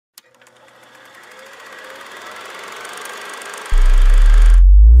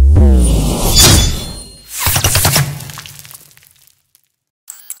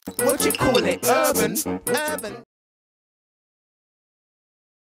urban.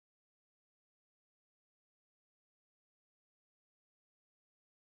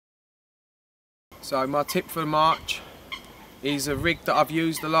 So my tip for March is a rig that I've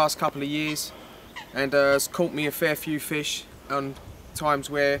used the last couple of years and has caught me a fair few fish on times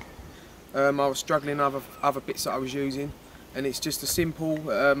where I was struggling with other bits that I was using, and it's just a simple,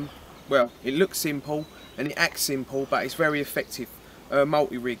 well, it looks simple and it acts simple, but it's very effective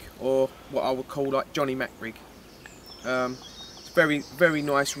multi-rig, or what I would call like Johnny Mac rig. It's very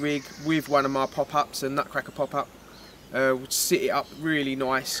nice rig with one of my pop-ups, a Nutcracker pop-up. Would sit it up really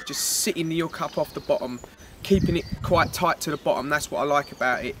nice, just sitting the hook up off the bottom, keeping it quite tight to the bottom. That's what I like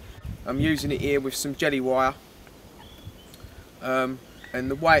about it. I'm using it here with some jelly wire, and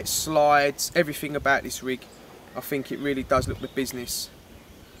the way it slides, everything about this rig, I think it really does look the business.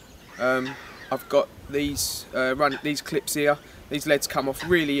 I've got these these clips here. These leads come off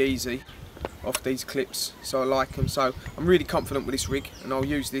really easy off these clips, so I like them. So I'm really confident with this rig, and I'll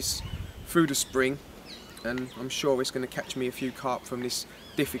use this through the spring, and I'm sure it's going to catch me a few carp from this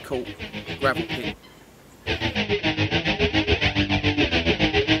difficult gravel pit.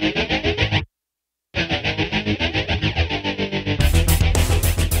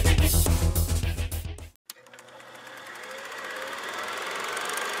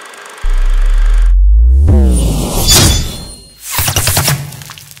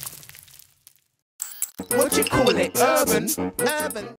 What you call it? Urban.